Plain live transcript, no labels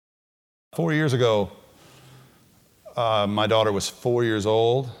4 years ago, my daughter was 4 years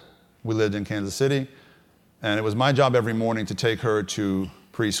old. We lived in Kansas City, and it was my job every morning to take her to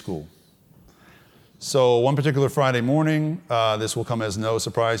preschool. So one particular Friday morning, this will come as no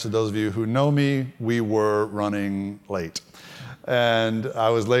surprise to those of you who know me, we were running late. And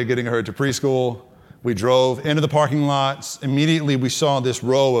I was late getting her to preschool. We drove into the parking lot. Immediately we saw this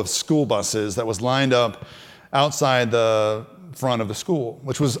row of school buses that was lined up outside the front of the school,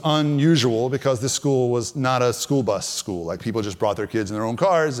 which was unusual because this school was not a school bus school. Like, people just brought their kids in their own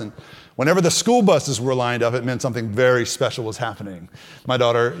cars, and whenever the school buses were lined up, it meant something very special was happening. My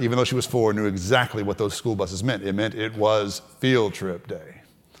daughter, even though she was 4, knew exactly what those school buses meant. It meant it was field trip day.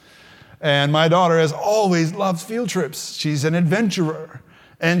 And my daughter has always loved field trips. She's an adventurer,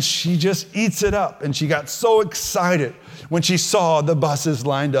 and she just eats it up. And she got so excited when she saw the buses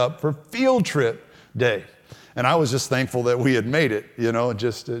lined up for field trip day. And I was just thankful that we had made it,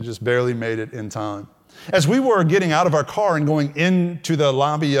 just barely made it in time. As we were getting out of our car and going into the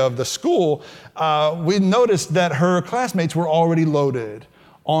lobby of the school, we noticed that her classmates were already loaded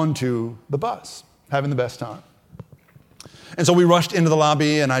onto the bus, having the best time. And so we rushed into the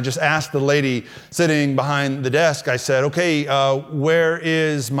lobby, and I just asked the lady sitting behind the desk, I said, okay, where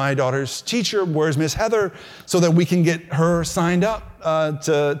is my daughter's teacher? Where's Miss Heather? So that we can get her signed up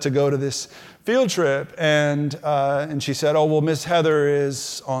to go to this field trip. And she said, oh, well, Miss Heather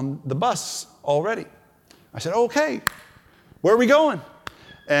is on the bus already. I said, okay, where are we going?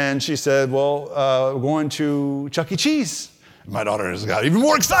 And she said, well, we're going to Chuck E. Cheese. My daughter has got even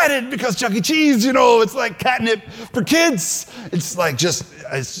more excited because Chuck E. Cheese, it's like catnip for kids. It's like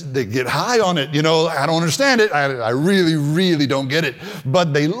they get high on it, I don't understand it. I really, really don't get it,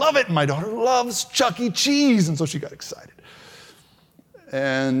 but they love it. My daughter loves Chuck E. Cheese, and so she got excited.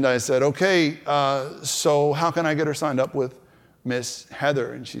 And I said, okay, so how can I get her signed up with Miss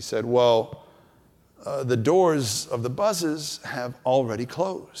Heather? And she said, well, the doors of the buses have already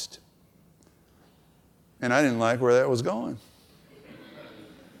closed. And I didn't like where that was going.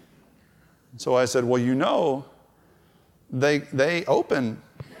 So I said, well, they open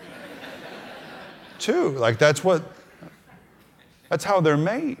too. Like, that's how they're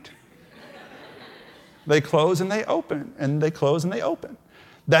made. They close and they open, and they close and they open.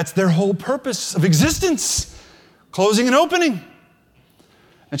 That's their whole purpose of existence, closing and opening.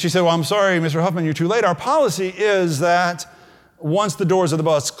 And she said, well, I'm sorry, Mr. Huffman, you're too late. Our policy is that once the doors of the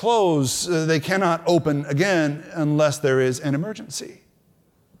bus close, they cannot open again unless there is an emergency.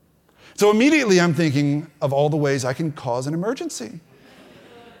 So immediately I'm thinking of all the ways I can cause an emergency.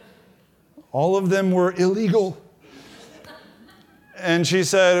 All of them were illegal. And she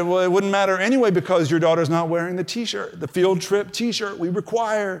said, well, it wouldn't matter anyway because your daughter's not wearing the t-shirt, the field trip t-shirt we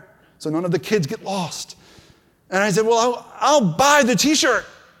require, so none of the kids get lost. And I said, well, I'll buy the t-shirt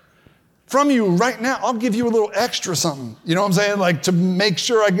from you right now. I'll give you a little extra something, you know what I'm saying? Like, to make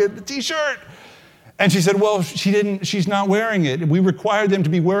sure I get the t-shirt. And she said, well, she's not wearing it. We require them to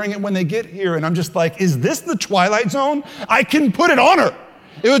be wearing it when they get here. And I'm just like, is this the Twilight Zone? I can put it on her.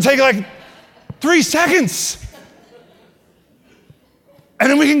 It would take like 3 seconds. And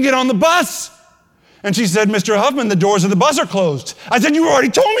then we can get on the bus. And she said, Mr. Huffman, the doors of the bus are closed. I said, you already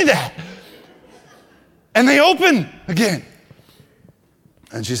told me that. And they open again.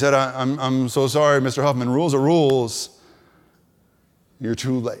 And she said, I'm so sorry, Mr. Huffman, rules are rules. You're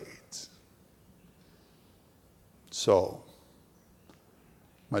too late. So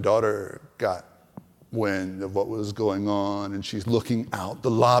my daughter got wind of what was going on, and she's looking out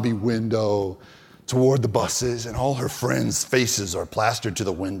the lobby window toward the buses, and all her friends' faces are plastered to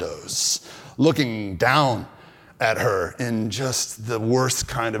the windows, looking down at her in just the worst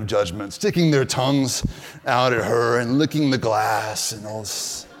kind of judgment, sticking their tongues out at her and licking the glass and all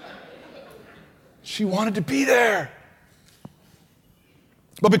this. She wanted to be there.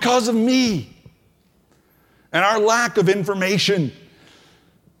 But because of me and our lack of information,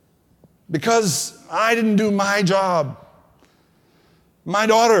 because I didn't do my job, my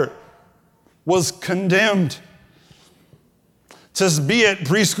daughter was condemned to be at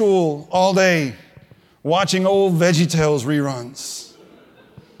preschool all day watching old VeggieTales reruns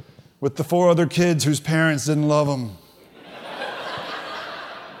with the 4 other kids whose parents didn't love them.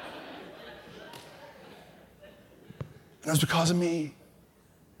 And it was because of me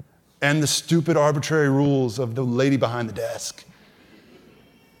and the stupid arbitrary rules of the lady behind the desk.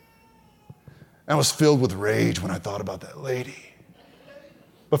 I was filled with rage when I thought about that lady.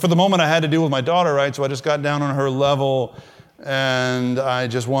 But for the moment I had to deal with my daughter, right? So I just got down on her level and I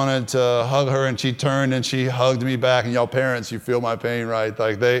just wanted to hug her, and she turned and she hugged me back. And y'all parents, you feel my pain, right?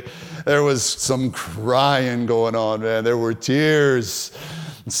 Like there was some crying going on, man. There were tears.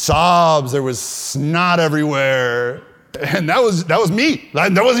 sobs, there was snot everywhere. And that was me.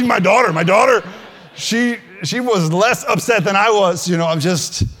 That wasn't even my daughter. My daughter, she was less upset than I was. I'm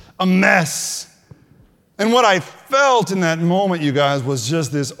just a mess. And what I felt in that moment, you guys, was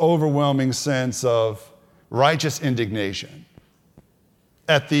just this overwhelming sense of righteous indignation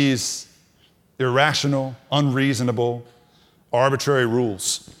at these irrational, unreasonable, arbitrary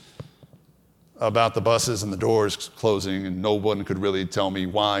rules about the buses and the doors closing, and no one could really tell me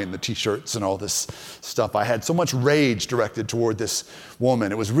why, and the t-shirts and all this stuff. I had so much rage directed toward this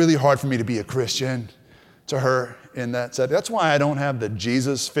woman. It was really hard for me to be a Christian to her in that setting. That's why I don't have the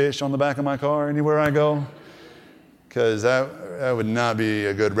Jesus fish on the back of my car anywhere I go, because that would not be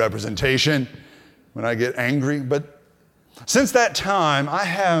a good representation when I get angry. But since that time, I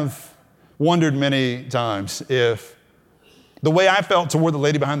have wondered many times if the way I felt toward the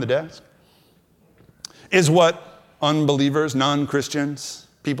lady behind the desk is what unbelievers, non-Christians,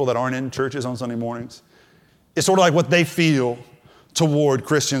 people that aren't in churches on Sunday mornings, is sort of like what they feel toward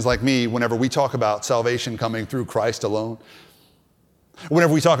Christians like me whenever we talk about salvation coming through Christ alone.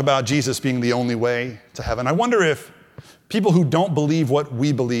 Whenever we talk about Jesus being the only way to heaven. I wonder if people who don't believe what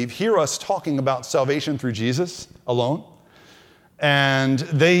we believe hear us talking about salvation through Jesus alone, and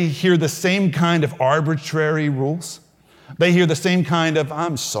they hear the same kind of arbitrary rules. They hear the same kind of,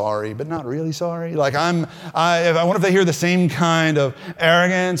 I'm sorry, but not really sorry. Like I wonder if they hear the same kind of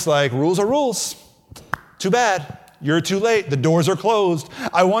arrogance, like rules are rules. Too bad. You're too late. The doors are closed.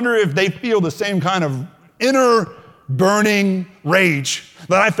 I wonder if they feel the same kind of inner burning rage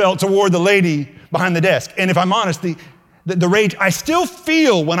that I felt toward the lady behind the desk. And if I'm honest, the rage I still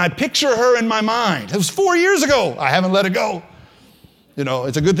feel when I picture her in my mind. It was 4 years ago. I haven't let it go.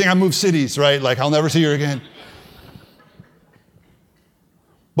 It's a good thing I moved cities, right? Like I'll never see her again.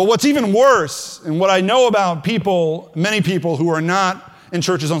 But what's even worse, and what I know about many people who are not in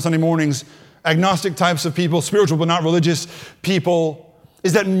churches on Sunday mornings, agnostic types of people, spiritual but not religious people,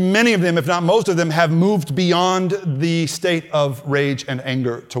 is that many of them, if not most of them, have moved beyond the state of rage and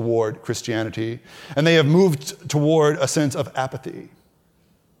anger toward Christianity. And they have moved toward a sense of apathy,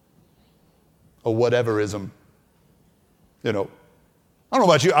 a whateverism. I don't know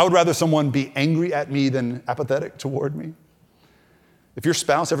about you, I would rather someone be angry at me than apathetic toward me. If your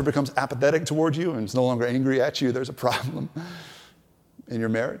spouse ever becomes apathetic toward you and is no longer angry at you, there's a problem in your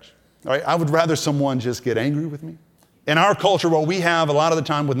marriage. All right? I would rather someone just get angry with me. In our culture, what we have a lot of the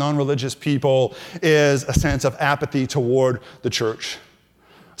time with non-religious people is a sense of apathy toward the church,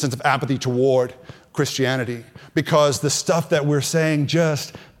 a sense of apathy toward Christianity, because the stuff that we're saying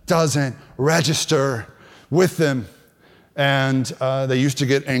just doesn't register with them. And they used to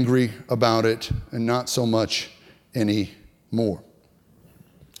get angry about it, and not so much anymore.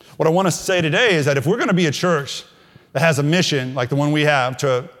 What I want to say today is that if we're going to be a church that has a mission like the one we have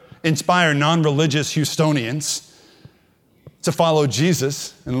to inspire non-religious Houstonians to follow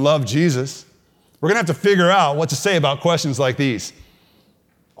Jesus and love Jesus, we're going to have to figure out what to say about questions like these.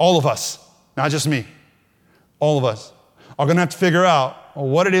 All of us, not just me, all of us are going to have to figure out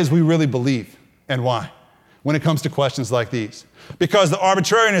what it is we really believe and why when it comes to questions like these. Because the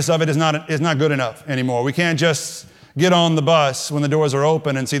arbitrariness of it is not good enough anymore. We can't just get on the bus when the doors are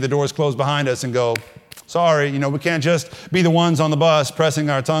open and see the doors closed behind us and go, sorry, we can't just be the ones on the bus pressing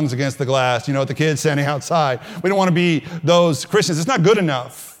our tongues against the glass, the kids standing outside. We don't want to be those Christians. It's not good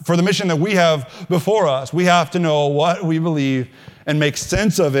enough for the mission that we have before us. We have to know what we believe and make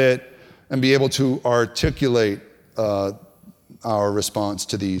sense of it and be able to articulate our response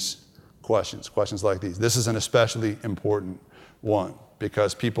to these questions like these. This is an especially important one,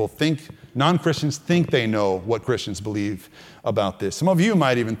 because non-Christians think they know what Christians believe about this. Some of you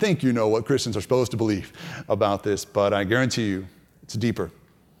might even think you know what Christians are supposed to believe about this, but I guarantee you it's deeper.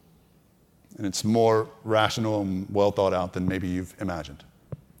 And it's more rational and well thought out than maybe you've imagined.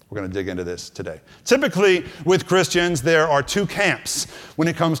 We're going to dig into this today. Typically, with Christians, there are two camps when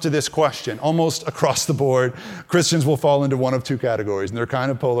it comes to this question. Almost across the board, Christians will fall into one of two categories, and they're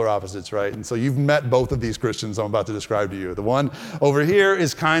kind of polar opposites, right? And so you've met both of these Christians I'm about to describe to you. The one over here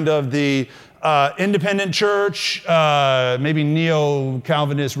is kind of the independent church, maybe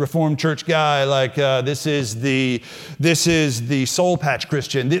neo-Calvinist Reformed church guy. Like this is the soul patch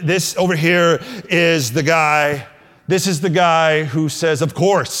Christian. This over here is the guy. This is the guy who says, of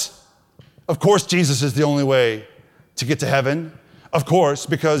course Jesus is the only way to get to heaven. Of course,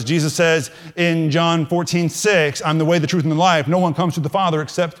 because Jesus says in John 14:6, I'm the way, the truth, and the life. No one comes to the Father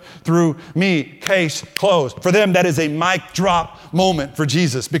except through me. Case closed. For them, that is a mic drop moment for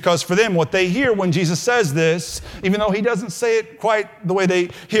Jesus. Because for them, what they hear when Jesus says this, even though he doesn't say it quite the way they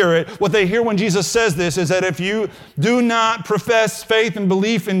hear it, what they hear when Jesus says this is that if you do not profess faith and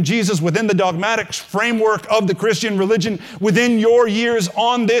belief in Jesus within the dogmatic framework of the Christian religion within your years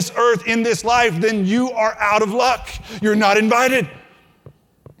on this earth, in this life, then you are out of luck. You're not invited.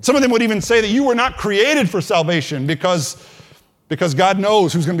 Some of them would even say that you were not created for salvation because God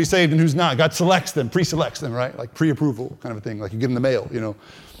knows who's going to be saved and who's not. God selects them, pre-selects them, right? Like pre-approval kind of a thing, like you get in the mail, you know.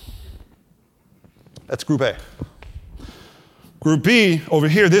 That's group A. Group B, over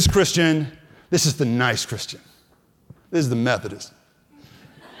here, this Christian, this is the nice Christian. This is the Methodist.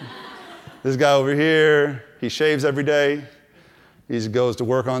 This guy over here, he shaves every day. He goes to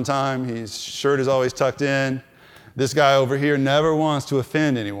work on time. His shirt is always tucked in. This guy over here never wants to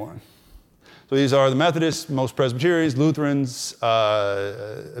offend anyone. So these are the Methodists, most Presbyterians, Lutherans,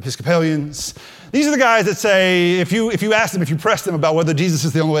 Episcopalians. These are the guys that say, if you ask them, if you press them about whether Jesus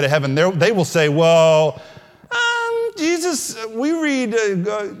is the only way to heaven, they will say, well, Jesus, we read,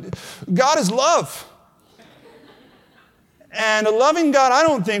 God is love. And a loving God, I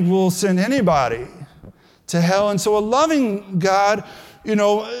don't think will send anybody to hell. And so a loving God, you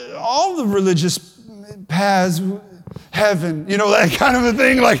know, all the religious paths, heaven, you know, that kind of a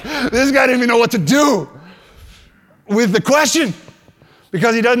thing. Like, this guy didn't even know what to do with the question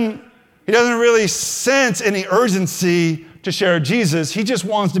because he doesn't really sense any urgency to share Jesus. He just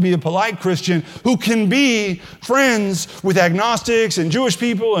wants to be a polite Christian who can be friends with agnostics and Jewish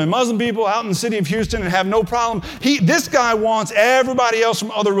people and Muslim people out in the city of Houston and have no problem. This guy wants everybody else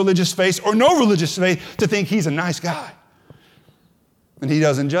from other religious faiths or no religious faith to think he's a nice guy. And he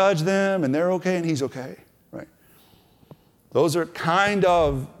doesn't judge them, and they're okay, and he's okay, right? Those are kind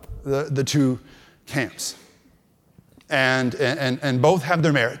of the two camps. And both have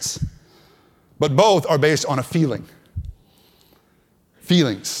their merits. But both are based on a feeling.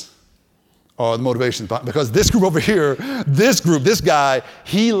 Feelings are the motivation. Because this group over here, this guy,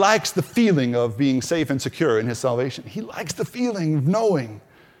 he likes the feeling of being safe and secure in his salvation. He likes the feeling of knowing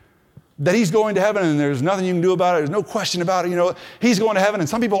that he's going to heaven and there's nothing you can do about it. There's no question about it. You know, he's going to heaven and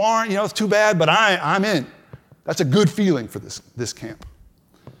some people aren't. You know, it's too bad, but I'm in. That's a good feeling for this camp.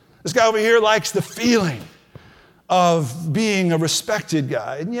 This guy over here likes the feeling of being a respected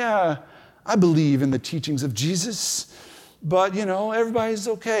guy. And yeah, I believe in the teachings of Jesus, but, you know, everybody's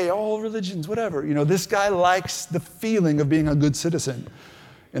okay, all religions, whatever. You know, this guy likes the feeling of being a good citizen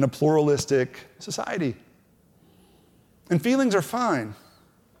in a pluralistic society. And feelings are fine.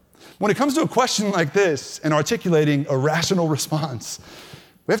 When it comes to a question like this and articulating a rational response,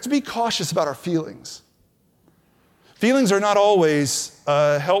 we have to be cautious about our feelings. Feelings are not always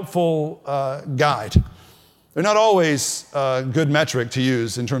a helpful guide. They're not always a good metric to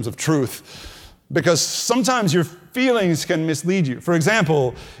use in terms of truth, because sometimes your feelings can mislead you. For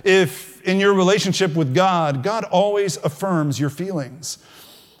example, if in your relationship with God, God always affirms your feelings.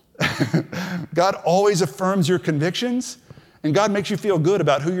 God always affirms your convictions. And God makes you feel good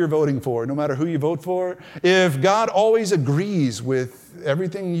about who you're voting for, no matter who you vote for. If God always agrees with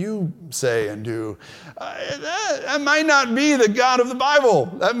everything you say and do, that might not be the God of the Bible.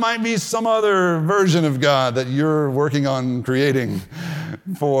 That might be some other version of God that you're working on creating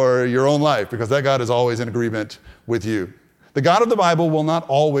for your own life, because that God is always in agreement with you. The God of the Bible will not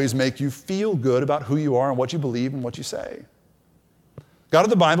always make you feel good about who you are and what you believe and what you say. God of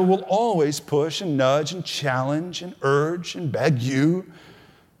the Bible will always push and nudge and challenge and urge and beg you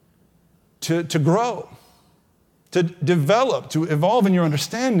to grow, to develop, to evolve in your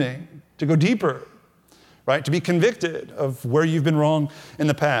understanding, to go deeper, right? To be convicted of where you've been wrong in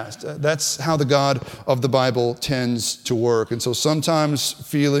the past. That's how the God of the Bible tends to work. And so sometimes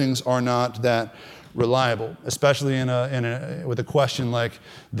feelings are not that reliable, especially with a question like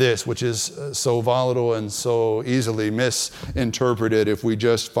this, which is so volatile and so easily misinterpreted if we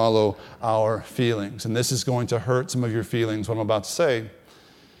just follow our feelings. And this is going to hurt some of your feelings, what I'm about to say.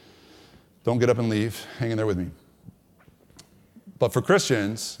 Don't get up and leave. Hang in there with me. But for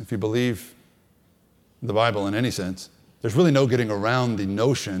Christians, if you believe the Bible in any sense, there's really no getting around the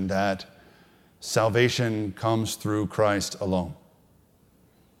notion that salvation comes through Christ alone.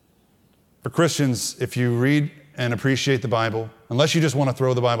 For Christians, if you read and appreciate the Bible, unless you just want to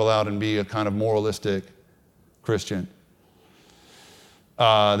throw the Bible out and be a kind of moralistic Christian,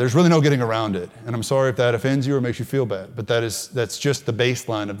 There's really no getting around it. And I'm sorry if that offends you or makes you feel bad, but that's just the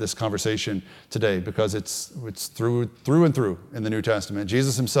baseline of this conversation today, because it's through and through in the New Testament.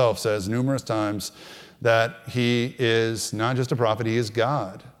 Jesus himself says numerous times that he is not just a prophet, he is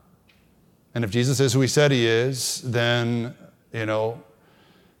God. And if Jesus is who he said he is, then,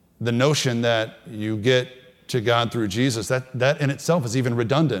 the notion that you get to God through Jesus, that in itself is even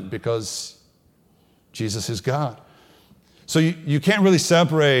redundant, because Jesus is God. So you can't really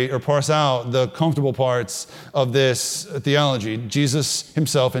separate or parse out the comfortable parts of this theology. Jesus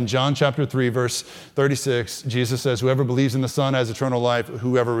himself in John chapter 3, verse 36, Jesus says, whoever believes in the Son has eternal life.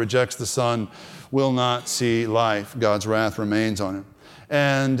 Whoever rejects the Son will not see life. God's wrath remains on him.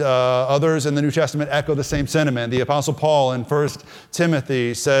 And others in the New Testament echo the same sentiment. The Apostle Paul in 1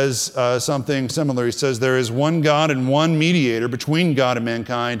 Timothy says something similar. He says, there is one God and one mediator between God and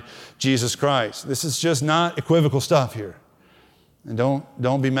mankind, Jesus Christ. This is just not equivocal stuff here. And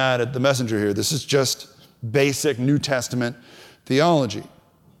don't be mad at the messenger here. This is just basic New Testament theology.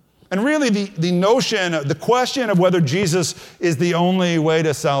 And really the question of whether Jesus is the only way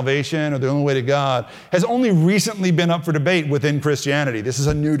to salvation or the only way to God has only recently been up for debate within Christianity. This is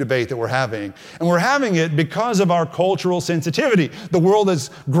a new debate that we're having. And we're having it because of our cultural sensitivity. The world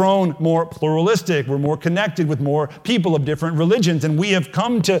has grown more pluralistic. We're more connected with more people of different religions. And we've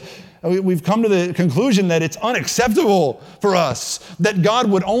come to the conclusion that it's unacceptable for us that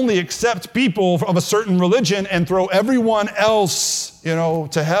God would only accept people of a certain religion and throw everyone else,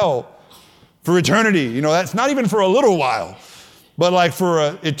 to hell for eternity. That's not even for a little while, but like for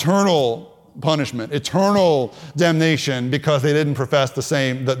an eternal punishment, eternal damnation, because they didn't profess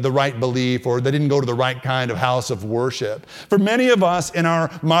the right belief, or they didn't go to the right kind of house of worship. For many of us in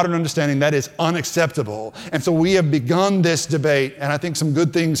our modern understanding, that is unacceptable. And so we have begun this debate, and I think some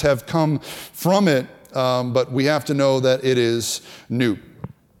good things have come from it, but we have to know that it is new,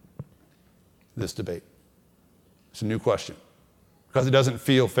 this debate. It's a new question, because it doesn't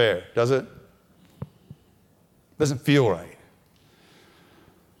feel fair, does it? It doesn't feel right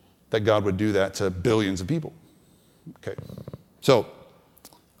that God would do that to billions of people. Okay, so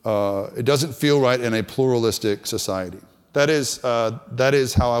it doesn't feel right in a pluralistic society. That is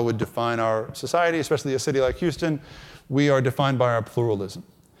how I would define our society, especially a city like Houston. We are defined by our pluralism.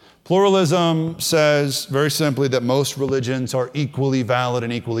 Pluralism says very simply that most religions are equally valid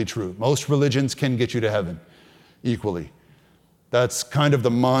and equally true. Most religions can get you to heaven equally. That's kind of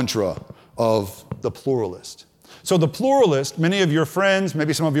the mantra of the pluralist. So the pluralist, many of your friends,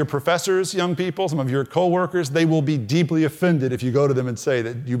 maybe some of your professors, young people, some of your co-workers, they will be deeply offended if you go to them and say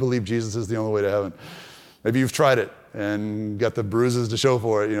that you believe Jesus is the only way to heaven. Maybe you've tried it and got the bruises to show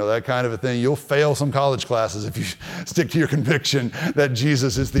for it, that kind of a thing. You'll fail some college classes if you stick to your conviction that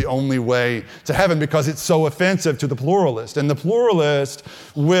Jesus is the only way to heaven, because it's so offensive to the pluralist. And the pluralist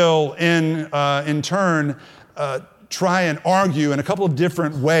will, in turn, try and argue in a couple of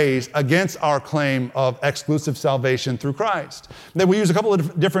different ways against our claim of exclusive salvation through Christ. Then we use a couple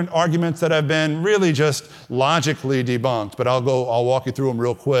of different arguments that have been really just logically debunked, but I'll walk you through them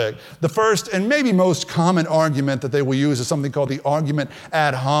real quick. The first and maybe most common argument that they will use is something called the argument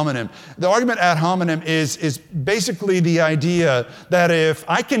ad hominem. The argument ad hominem is basically the idea that if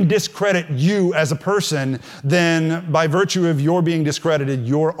I can discredit you as a person, then by virtue of your being discredited,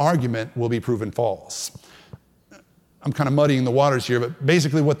 your argument will be proven false. I'm kind of muddying the waters here, but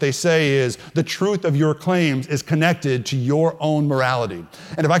basically what they say is the truth of your claims is connected to your own morality.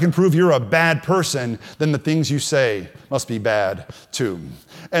 And if I can prove you're a bad person, then the things you say must be bad too.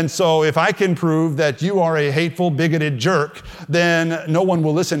 And so if I can prove that you are a hateful, bigoted jerk, then no one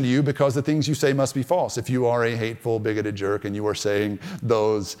will listen to you, because the things you say must be false if you are a hateful, bigoted jerk and you are saying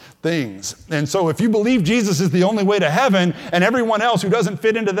those things. And so if you believe Jesus is the only way to heaven, and everyone else who doesn't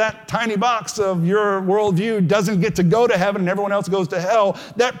fit into that tiny box of your worldview doesn't get to go to heaven and everyone else goes to hell,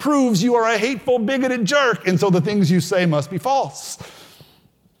 that proves you are a hateful, bigoted jerk. And so the things you say must be false.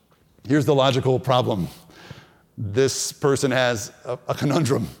 Here's the logical problem. This person has a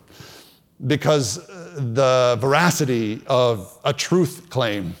conundrum, because the veracity of a truth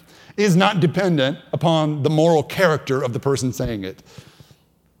claim is not dependent upon the moral character of the person saying it.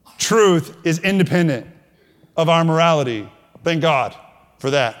 Truth is independent of our morality. Thank God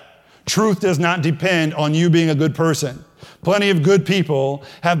for that. Truth does not depend on you being a good person. Plenty of good people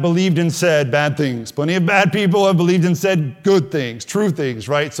have believed and said bad things. Plenty of bad people have believed and said good things, true things,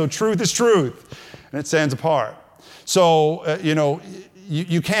 right? So truth is truth, and it stands apart. So,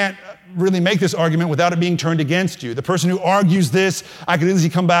 you can't really make this argument without it being turned against you. The person who argues this, I could easily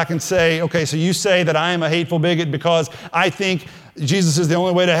come back and say, okay, so you say that I am a hateful bigot because I think Jesus is the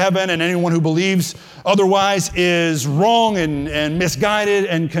only way to heaven, and anyone who believes otherwise is wrong and misguided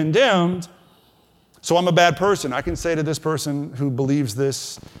and condemned. So I'm a bad person. I can say to this person who believes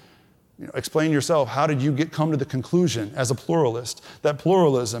this, explain yourself. How did you come to the conclusion as a pluralist that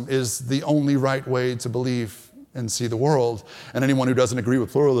pluralism is the only right way to believe and see the world? And anyone who doesn't agree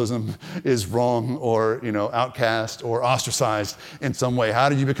with pluralism is wrong or, outcast or ostracized in some way. How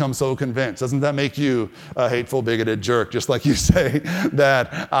did you become so convinced? Doesn't that make you a hateful, bigoted jerk, just like you say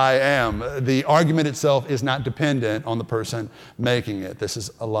that I am? The argument itself is not dependent on the person making it. This is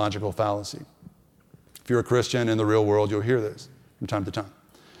a logical fallacy. If you're a Christian in the real world, you'll hear this from time to time.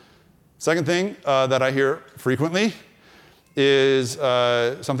 Second thing that I hear frequently is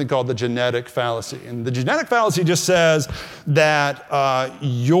something called the genetic fallacy. And the genetic fallacy just says that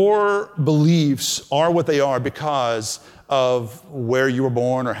your beliefs are what they are because of where you were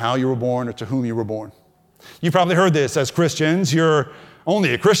born or how you were born or to whom you were born. You've probably heard this as Christians. You're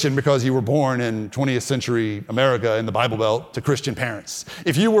only a Christian because you were born in 20th century America in the Bible Belt to Christian parents.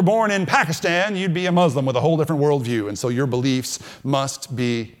 If you were born in Pakistan, you'd be a Muslim with a whole different worldview. And so your beliefs must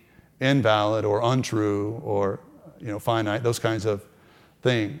be invalid or untrue or finite, those kinds of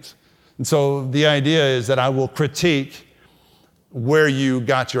things. And so the idea is that I will critique where you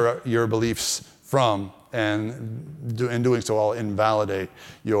got your beliefs from, and in doing so, I'll invalidate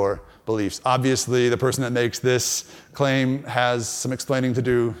your beliefs. Obviously, the person that makes this claim has some explaining to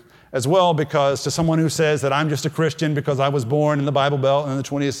do as well, because to someone who says that I'm just a Christian because I was born in the Bible Belt in the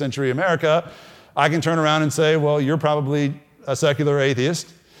 20th century America, I can turn around and say, well, you're probably a secular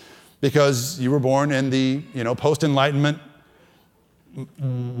atheist, because you were born in the post-Enlightenment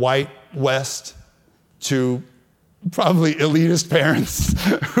white West to probably elitist parents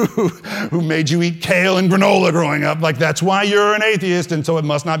who made you eat kale and granola growing up. Like, that's why you're an atheist, and so it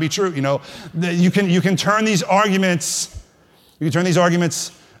must not be true. You can turn these arguments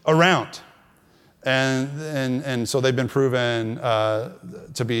around, and so they've been proven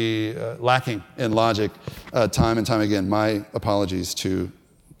to be lacking in logic time and time again. My apologies to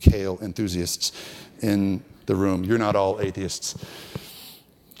kale enthusiasts in the room. You're not all atheists,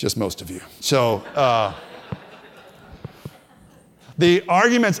 just most of you. So the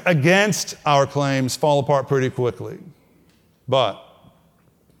arguments against our claims fall apart pretty quickly. But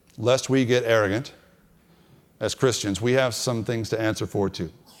lest we get arrogant as Christians, we have some things to answer for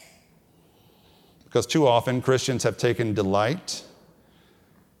too. Because too often Christians have taken delight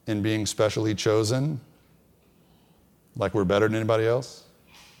in being specially chosen, like we're better than anybody else.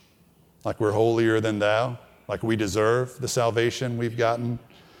 Like we're holier than thou, like we deserve the salvation we've gotten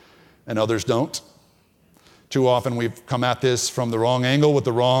and others don't. Too often we've come at this from the wrong angle with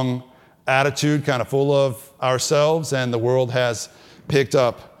the wrong attitude, kind of full of ourselves, and the world has picked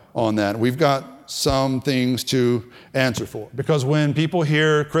up on that. We've got some things to answer for. Because when people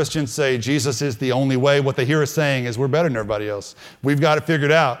hear Christians say Jesus is the only way, what they hear us saying is we're better than everybody else. We've got it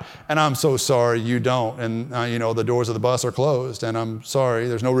figured out. And I'm so sorry you don't. And the doors of the bus are closed. And I'm sorry,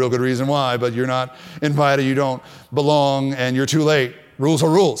 there's no real good reason why, but you're not invited, you don't belong, and you're too late. Rules are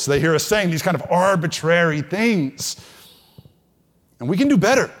rules. So they hear us saying these kind of arbitrary things. And we can do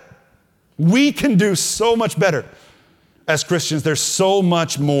better. We can do so much better. As Christians, there's so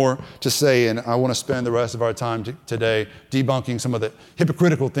much more to say, and I want to spend the rest of our time today debunking some of the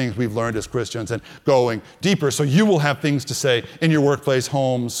hypocritical things we've learned as Christians and going deeper so you will have things to say in your workplace,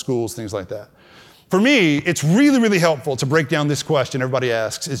 homes, schools, things like that. For me, it's really, really helpful to break down this question everybody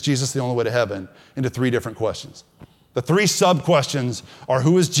asks, is Jesus the only way to heaven, into three different questions. The three sub-questions are,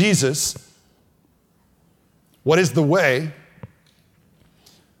 who is Jesus? What is the way?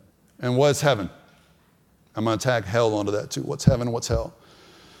 And what is heaven? I'm going to tag hell onto that too. What's heaven and what's hell?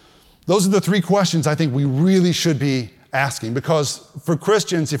 Those are the three questions I think we really should be asking, because for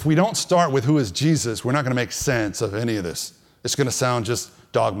Christians, if we don't start with who is Jesus, we're not going to make sense of any of this. It's going to sound just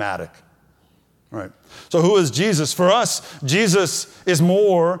dogmatic. Right. So who is Jesus? For us, Jesus is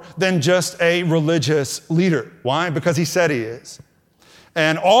more than just a religious leader. Why? Because he said he is.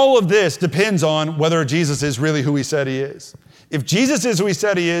 And all of this depends on whether Jesus is really who he said he is. If Jesus is who he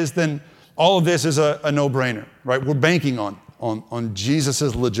said he is, then all of this is a no-brainer, right? We're banking on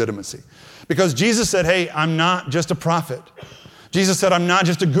Jesus' legitimacy. Because Jesus said, hey, I'm not just a prophet. Jesus said, I'm not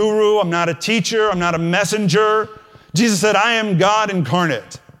just a guru, I'm not a teacher, I'm not a messenger. Jesus said, I am God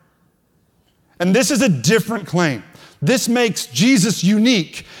incarnate. And this is a different claim. This makes Jesus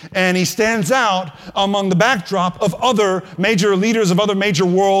unique, and he stands out among the backdrop of other major leaders of other major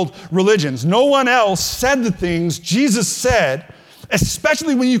world religions. No one else said the things Jesus said,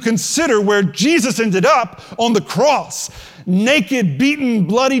 especially when you consider where Jesus ended up on the cross. Naked, beaten,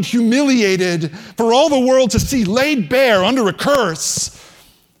 bloodied, humiliated, for all the world to see, laid bare under a curse.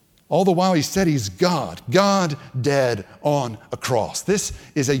 All the while he said he's God dead on a cross. This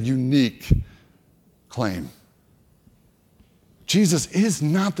is a unique claim. Jesus is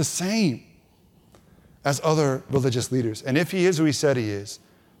not the same as other religious leaders. And if he is who he said he is,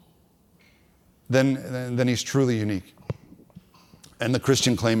 then he's truly unique. And the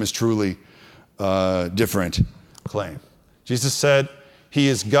Christian claim is truly a different claim. Jesus said he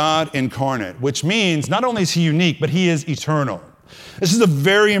is God incarnate, which means not only is he unique, but he is eternal. This is a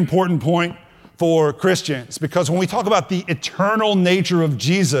very important point for Christians, because when we talk about the eternal nature of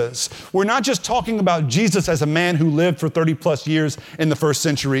Jesus, we're not just talking about Jesus as a man who lived for 30 plus years in the first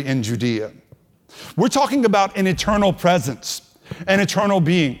century in Judea. We're talking about an eternal presence, an eternal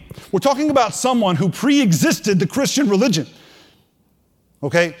being. We're talking about someone who pre-existed the Christian religion.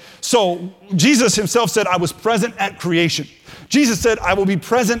 Okay? So Jesus himself said, I was present at creation. Jesus said, I will be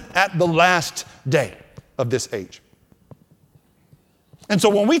present at the last day of this age. And so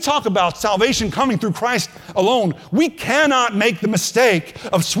when we talk about salvation coming through Christ alone, we cannot make the mistake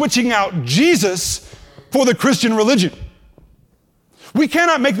of switching out Jesus for the Christian religion. We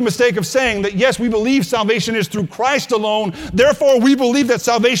cannot make the mistake of saying that, yes, we believe salvation is through Christ alone, therefore we believe that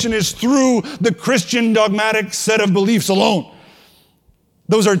salvation is through the Christian dogmatic set of beliefs alone.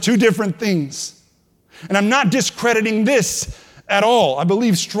 Those are two different things. And I'm not discrediting this at all. I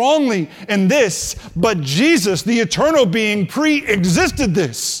believe strongly in this, but Jesus, the eternal being, pre-existed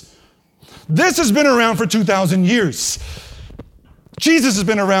this. This has been around for 2,000 years. Jesus has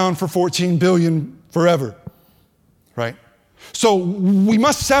been around for 14 billion forever, right? So we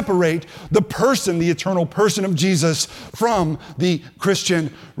must separate the person, the eternal person of Jesus, from the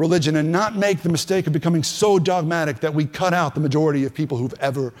Christian religion and not make the mistake of becoming so dogmatic that we cut out the majority of people who've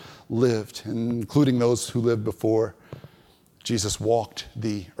ever lived, including those who lived before Jesus walked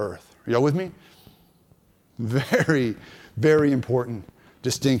the earth. Are y'all with me? Very, very important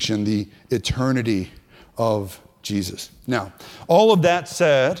distinction, the eternity of Jesus. Now, all of that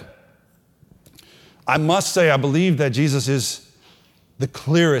said, I must say I believe that Jesus is the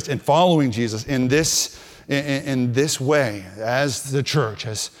clearest, and following Jesus in this way as the church,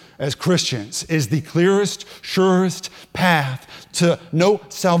 as Christians, is the clearest, surest path to know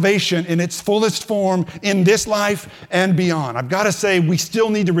salvation in its fullest form in this life and beyond. I've got to say, we still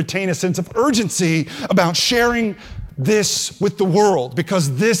need to retain a sense of urgency about sharing this with the world,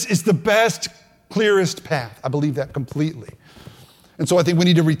 because this is the best, clearest path. I believe that completely. And so I think we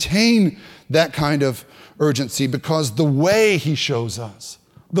need to retain that kind of urgency, because the way he shows us,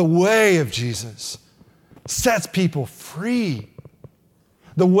 the way of Jesus, sets people free.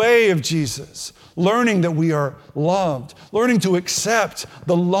 The way of Jesus, learning that we are loved, learning to accept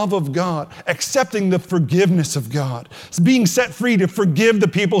the love of God, accepting the forgiveness of God, being set free to forgive the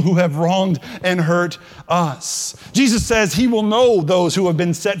people who have wronged and hurt us. Jesus says he will know those who have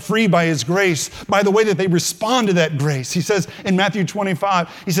been set free by his grace by the way that they respond to that grace. He says in Matthew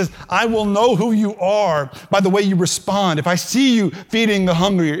 25, he says, I will know who you are by the way you respond. If I see you feeding the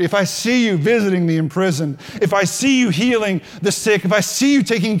hungry, if I see you visiting the imprisoned, if I see you healing the sick, if I see you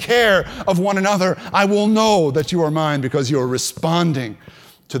taking care of one another, I will know that you are mine, because you are responding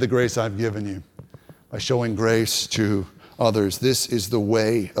to the grace I've given you by showing grace to others. This is the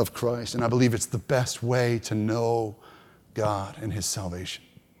way of Christ, and I believe it's the best way to know God and his salvation.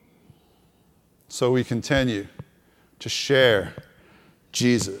 So we continue to share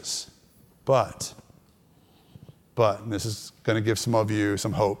Jesus, but, and this is going to give some of you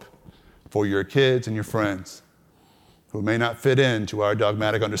some hope for your kids and your friends who may not fit into our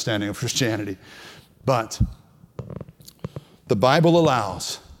dogmatic understanding of Christianity. But the Bible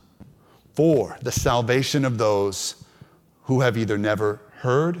allows for the salvation of those who have either never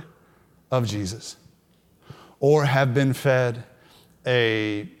heard of Jesus or have been fed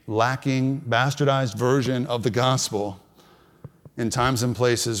a lacking, bastardized version of the gospel in times and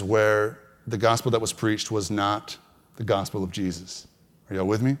places where the gospel that was preached was not the gospel of Jesus. Are y'all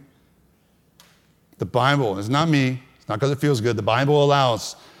with me? The Bible, it's not me, it's not because it feels good. The Bible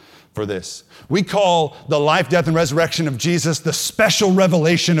allows for this. We call the life, death, and resurrection of Jesus the special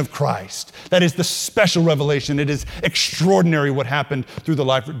revelation of Christ. That is the special revelation. It is extraordinary what happened through the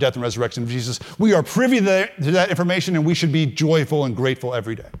life, death, and resurrection of Jesus. We are privy to that information, and we should be joyful and grateful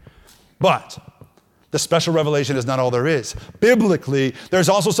every day. But the special revelation is not all there is. Biblically, there's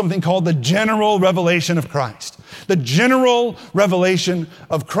also something called the general revelation of Christ. The general revelation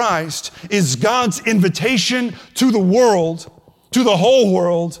of Christ is God's invitation to the world, to the whole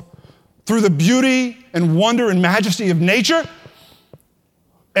world, through the beauty and wonder and majesty of nature,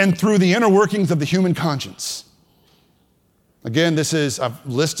 and through the inner workings of the human conscience. Again, I've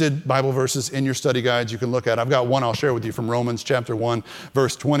listed Bible verses in your study guides you can look at. I've got one I'll share with you from Romans chapter 1,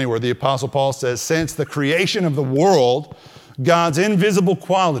 verse 20, where the Apostle Paul says, since the creation of the world, God's invisible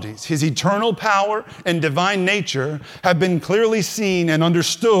qualities, his eternal power and divine nature have been clearly seen and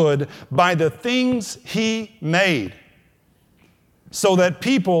understood by the things he made, so that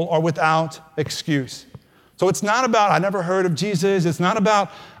people are without excuse. So it's not about, I never heard of Jesus. It's not about,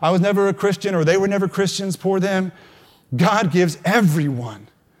 I was never a Christian or they were never Christians, poor them. God gives everyone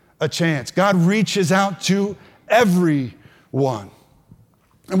a chance. God reaches out to everyone.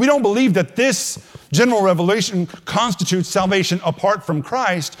 And we don't believe that this general revelation constitutes salvation apart from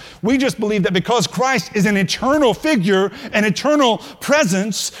Christ. We just believe that because Christ is an eternal figure, an eternal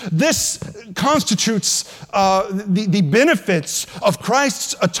presence, this constitutes the benefits of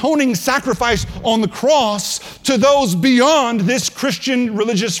Christ's atoning sacrifice on the cross to those beyond this Christian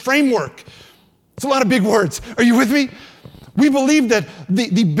religious framework. It's a lot of big words. Are you with me? We believe that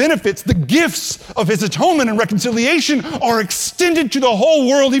the benefits, the gifts of his atonement and reconciliation are extended to the whole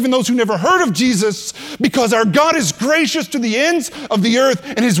world, even those who never heard of Jesus, because our God is gracious to the ends of the earth,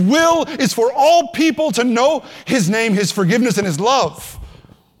 and his will is for all people to know his name, his forgiveness, and his love.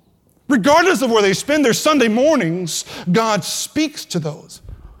 Regardless of where they spend their Sunday mornings, God speaks to those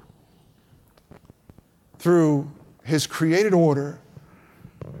through his created order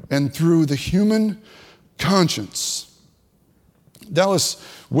and through the human conscience. Dallas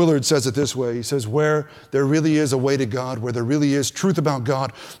Willard says it this way. He says, where there really is a way to God, where there really is truth about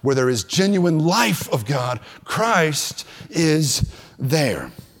God, where there is genuine life of God, Christ is there.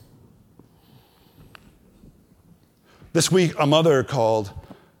 This week, a mother called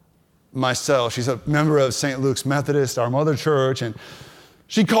my cell. She's a member of St. Luke's Methodist, our mother church, and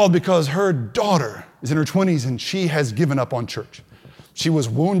she called because her daughter is in her 20s and she has given up on church. She was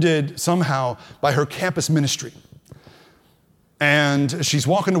wounded somehow by her campus ministry. And she's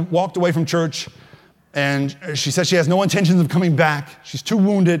walked away from church, and she says she has no intentions of coming back. She's too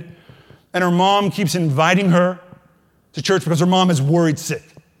wounded, and her mom keeps inviting her to church because her mom is worried sick.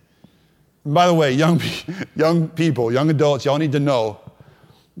 And by the way, young people, young adults, y'all need to know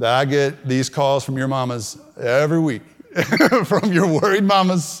that I get these calls from your mamas every week, from your worried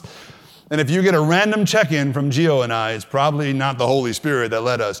mamas. And if you get a random check-in from Gio and I, it's probably not the Holy Spirit that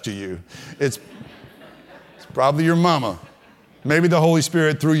led us to you. It's probably your mama. Maybe the Holy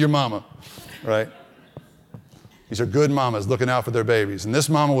Spirit through your mama, right? These are good mamas looking out for their babies. And this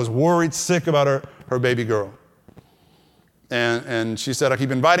mama was worried sick about her baby girl. And she said, I keep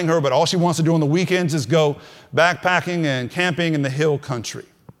inviting her, but all she wants to do on the weekends is go backpacking and camping in the hill country.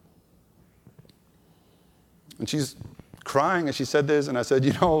 And she's crying as she said this, and I said,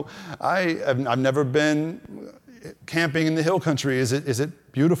 I've never been camping in the hill country. Is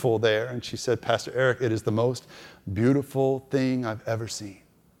it beautiful there? And she said, Pastor Eric, it is the most beautiful thing I've ever seen.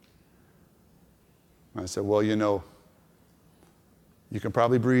 I said, well, you can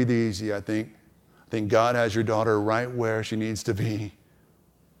probably breathe easy, I think. I think God has your daughter right where she needs to be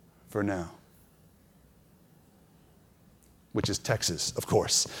for now. Which is Texas, of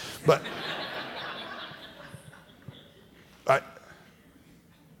course. But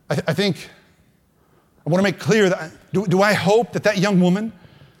I think I want to make clear that, do I hope that young woman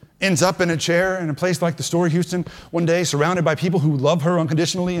ends up in a chair in a place like the Story Houston one day, surrounded by people who love her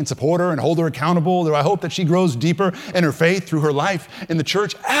unconditionally and support her and hold her accountable? Do I hope that she grows deeper in her faith through her life in the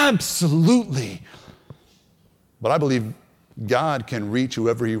church? Absolutely. But I believe God can reach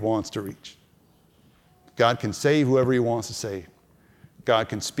whoever he wants to reach. God can save whoever he wants to save. God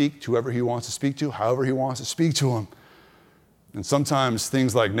can speak to whoever he wants to speak to, however he wants to speak to them. And sometimes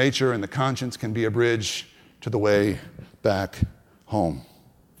things like nature and the conscience can be a bridge to the way back home.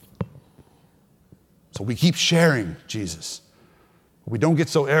 So we keep sharing Jesus. We don't get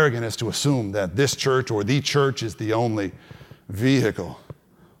so arrogant as to assume that this church or the church is the only vehicle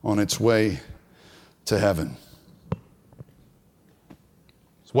on its way to heaven.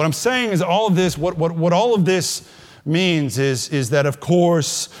 So what I'm saying is all of this, what all of this means is that, of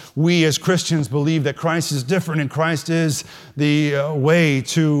course, we as Christians believe that Christ is different and Christ is the way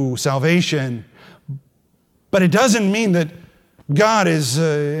to salvation. But it doesn't mean that God is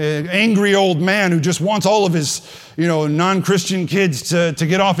an angry old man who just wants all of his, non-Christian kids to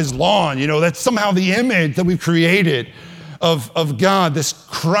get off his lawn. That's somehow the image that we've created of God, this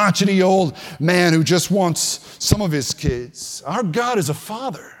crotchety old man who just wants some of his kids. Our God is a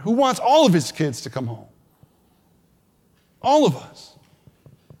father who wants all of his kids to come home. All of us.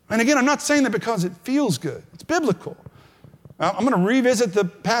 And again, I'm not saying that because it feels good. It's biblical. I'm going to revisit the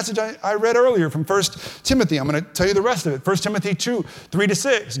passage I read earlier from 1 Timothy. I'm going to tell you the rest of it. 1 Timothy 2,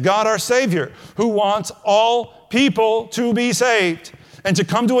 3-6. God our Savior, who wants all people to be saved and to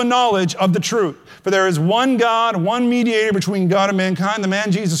come to a knowledge of the truth. For there is one God, one mediator between God and mankind, the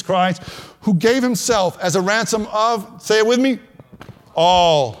man Jesus Christ, who gave himself as a ransom of, say it with me,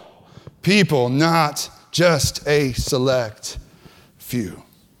 all people, not just a select few.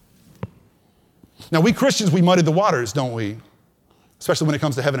 Now, we Christians, we muddied the waters, don't we? Especially when it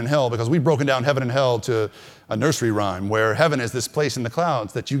comes to heaven and hell, because we've broken down heaven and hell to a nursery rhyme where heaven is this place in the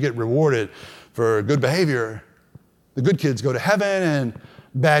clouds that you get rewarded for good behavior. The good kids go to heaven and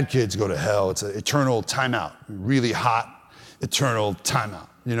bad kids go to hell. It's an eternal timeout, really hot eternal timeout,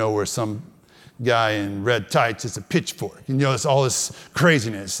 where some guy in red tights is a pitchfork. It's all this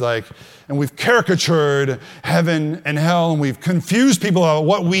craziness. And we've caricatured heaven and hell, and we've confused people about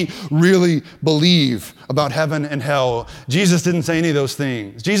what we really believe about heaven and hell. Jesus didn't say any of those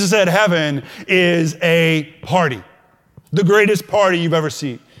things. Jesus said heaven is a party, the greatest party you've ever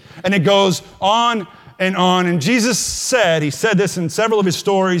seen. And it goes on and on. And Jesus said, he said this in several of his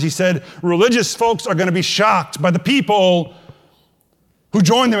stories, he said, religious folks are going to be shocked by the people who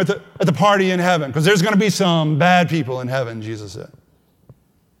join them at the party in heaven, because there's going to be some bad people in heaven, Jesus said.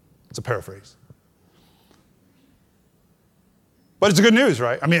 It's a paraphrase. But it's good news,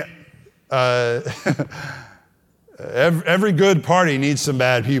 right? I mean, every good party needs some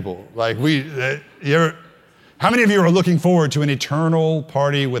bad people. How many of you are looking forward to an eternal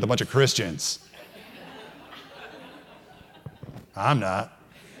party with a bunch of Christians? I'm not.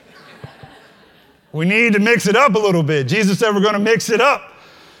 We need to mix it up a little bit. Jesus said we're going to mix it up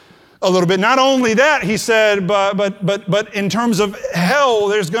a little bit. Not only that, he said, but in terms of hell,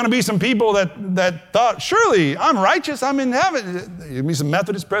 there's going to be some people that thought, surely I'm righteous, I'm in heaven. There'll be some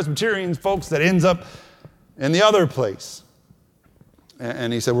Methodist, Presbyterian folks that ends up in the other place.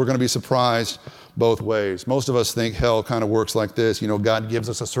 And he said we're going to be surprised both ways. Most of us think hell kind of works like this. God gives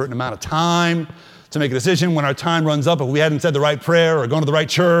us a certain amount of time to make a decision. When our time runs up, if we hadn't said the right prayer or gone to the right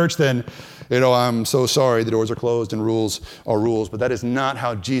church, then, I'm so sorry, the doors are closed and rules are rules. But that is not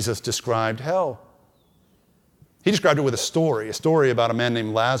how Jesus described hell. He described it with a story about a man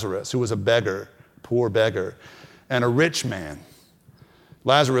named Lazarus, who was a beggar, poor beggar, and a rich man.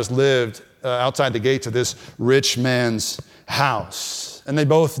 Lazarus lived outside the gates of this rich man's house, and they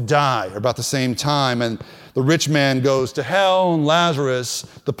both die about the same time. And the rich man goes to hell, and Lazarus,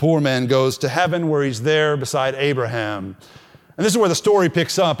 the poor man, goes to heaven, where he's there beside Abraham. And this is where the story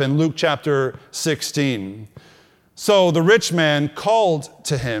picks up in Luke chapter 16. So the rich man called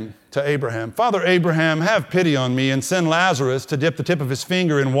to Abraham, Father Abraham, have pity on me and send Lazarus to dip the tip of his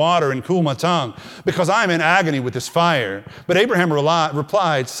finger in water and cool my tongue, because I am in agony with this fire. But Abraham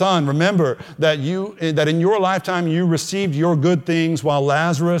replied, Son, remember that in your lifetime you received your good things while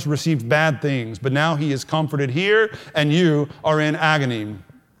Lazarus received bad things. But now he is comforted here and you are in agony.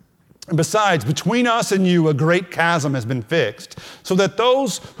 And besides, between us and you, a great chasm has been fixed, so that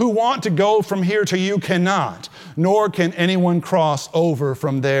those who want to go from here to you cannot, nor can anyone cross over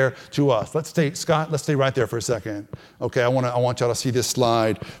from there to us. Let's stay right there for a second. Okay, I want y'all to see this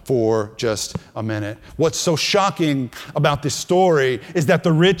slide for just a minute. What's so shocking about this story is that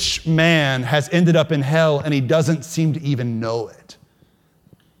the rich man has ended up in hell and he doesn't seem to even know it.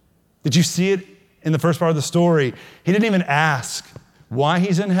 Did you see it in the first part of the story? He didn't even ask why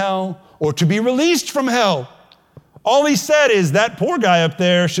he's in hell or to be released from hell. All he said is, that poor guy up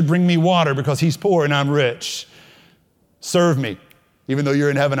there should bring me water because he's poor and I'm rich. Serve me. Even though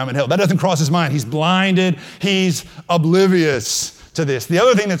you're in heaven, I'm in hell. That doesn't cross his mind. He's blinded. He's oblivious to this. The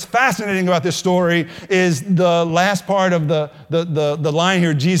other thing that's fascinating about this story is the last part of the line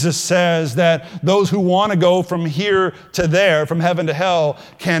here. Jesus says that those who want to go from here to there, from heaven to hell,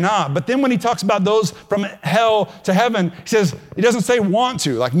 cannot. But then when he talks about those from hell to heaven, he doesn't say want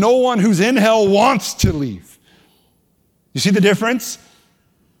to. Like, no one who's in hell wants to leave. You see the difference?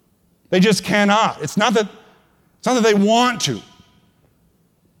 They just cannot. It's not that they want to.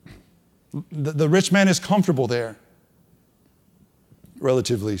 The rich man is comfortable there,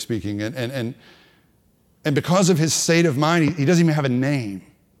 relatively speaking. And because of his state of mind, he doesn't even have a name.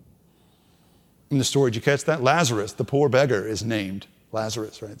 In the story, did you catch that? Lazarus, the poor beggar, is named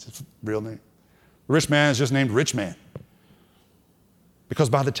Lazarus, right? It's his real name. The rich man is just named Rich Man. Because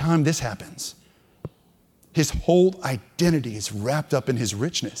by the time this happens, his whole identity is wrapped up in his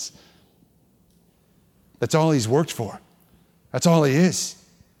richness. That's all he's worked for. That's all he is.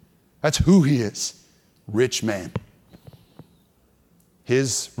 That's who he is. Rich man.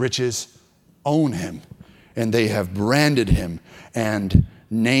 His riches own him, and they have branded him and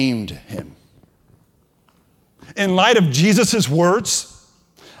named him. In light of Jesus' words,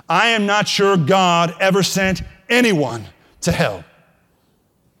 I am not sure God ever sent anyone to hell.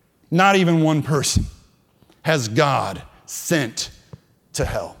 Not even one person has God sent to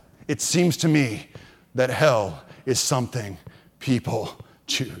hell. It seems to me that hell is something people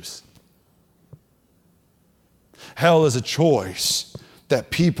choose. Hell is a choice that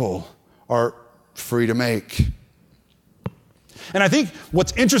people are free to make. And I think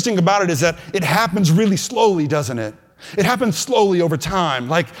what's interesting about it is that it happens really slowly, doesn't it? It happens slowly over time,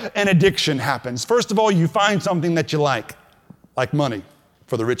 like an addiction happens. First of all, you find something that you like money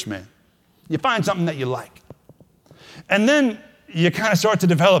for the rich man. You find something that you like. And then you kind of start to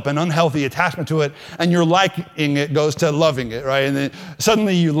develop an unhealthy attachment to it, and your liking it goes to loving it, right? And then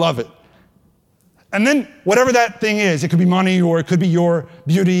suddenly you love it. And then whatever that thing is, it could be money, or it could be your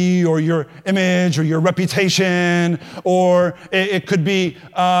beauty, or your image, or your reputation, or it could be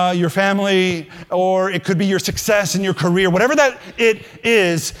your family, or it could be your success in your career. Whatever that it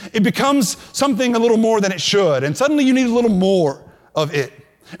is, it becomes something a little more than it should. And suddenly you need a little more of it,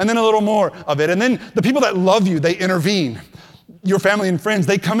 and then a little more of it. And then the people that love you, they intervene. Your family and friends,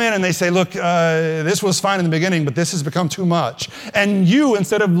 they come in and they say, look, this was fine in the beginning, but this has become too much. And you,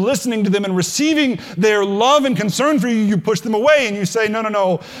 instead of listening to them and receiving their love and concern for you, you push them away and you say,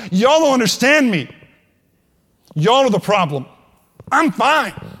 no, y'all don't understand me. Y'all are the problem. I'm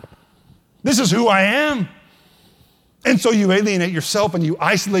fine. This is who I am. And so you alienate yourself and you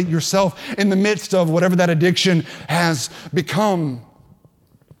isolate yourself in the midst of whatever that addiction has become.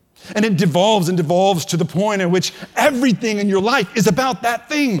 And it devolves and devolves to the point at which everything in your life is about that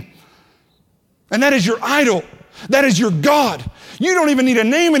thing. And that is your idol. That is your God. You don't even need a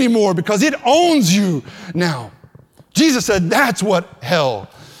name anymore because it owns you now. Jesus said that's what hell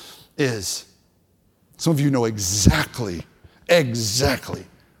is. Some of you know exactly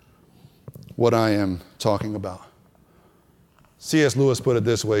what I am talking about. C.S. Lewis put it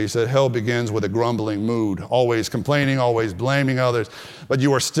this way. He said, hell begins with a grumbling mood, always complaining, always blaming others, but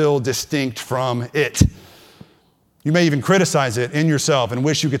you are still distinct from it. You may even criticize it in yourself and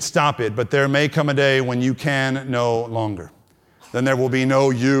wish you could stop it, but there may come a day when you can no longer. Then there will be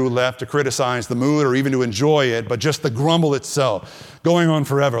no you left to criticize the mood or even to enjoy it, but just the grumble itself, going on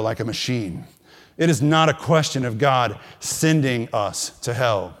forever like a machine. It is not a question of God sending us to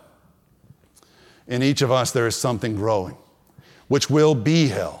hell. In each of us, there is something growing, which will be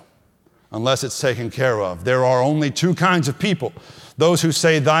hell unless it's taken care of. There are only two kinds of people: those who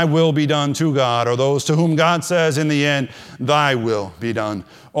say, thy will be done to God, or those to whom God says in the end, thy will be done.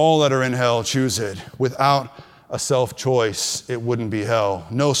 All that are in hell choose it. Without a self-choice, it wouldn't be hell.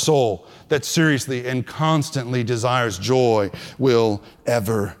 No soul that seriously and constantly desires joy will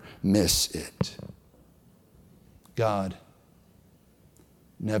ever miss it. God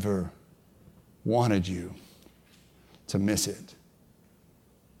never wanted you to miss it.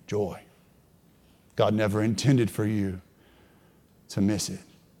 Joy. God never intended for you to miss it.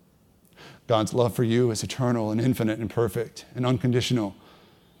 God's love for you is eternal and infinite and perfect and unconditional.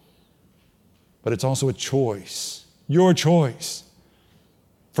 But it's also a choice, your choice.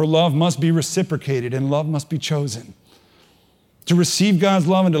 For love must be reciprocated and love must be chosen. To receive God's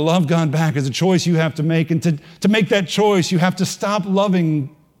love and to love God back is a choice you have to make. And to make that choice, you have to stop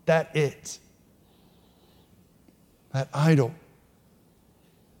loving that idol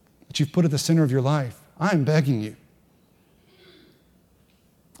that you've put at the center of your life. I'm begging you.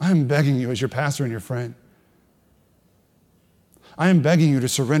 I'm begging you as your pastor and your friend. I am begging you to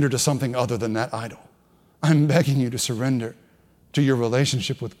surrender to something other than that idol. I'm begging you to surrender to your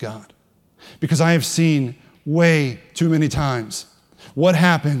relationship with God. Because I have seen way too many times what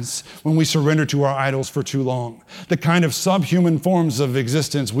happens when we surrender to our idols for too long. The kind of subhuman forms of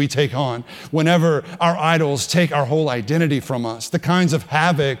existence we take on whenever our idols take our whole identity from us. The kinds of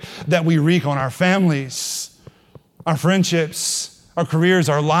havoc that we wreak on our families, our friendships, our careers,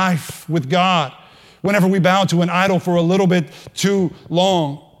 our life with God. Whenever we bow to an idol for a little bit too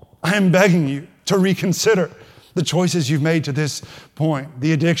long, I am begging you to reconsider the choices you've made to this point,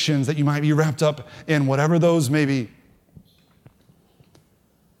 the addictions that you might be wrapped up in, whatever those may be.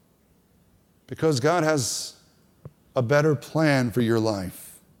 Because God has a better plan for your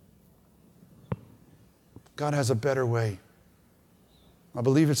life. God has a better way. I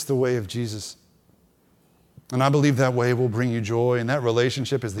believe it's the way of Jesus. And I believe that way will bring you joy, and that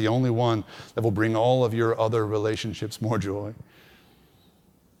relationship is the only one that will bring all of your other relationships more joy.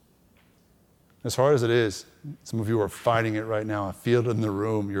 As hard as it is, some of you are fighting it right now. I feel it in the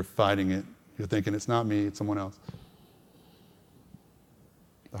room. You're fighting it. You're thinking, it's not me, it's someone else.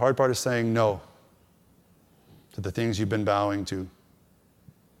 The hard part is saying no to the things you've been bowing to.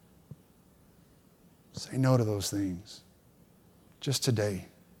 Say no to those things. Just today.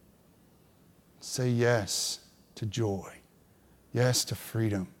 Say yes to joy. Yes to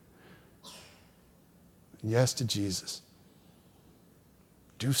freedom. Yes to Jesus.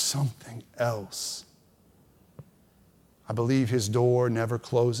 Do something else. I believe his door never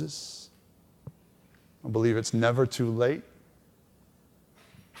closes. I believe it's never too late.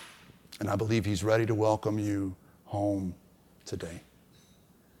 And I believe he's ready to welcome you home today.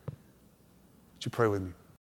 Would you pray with me?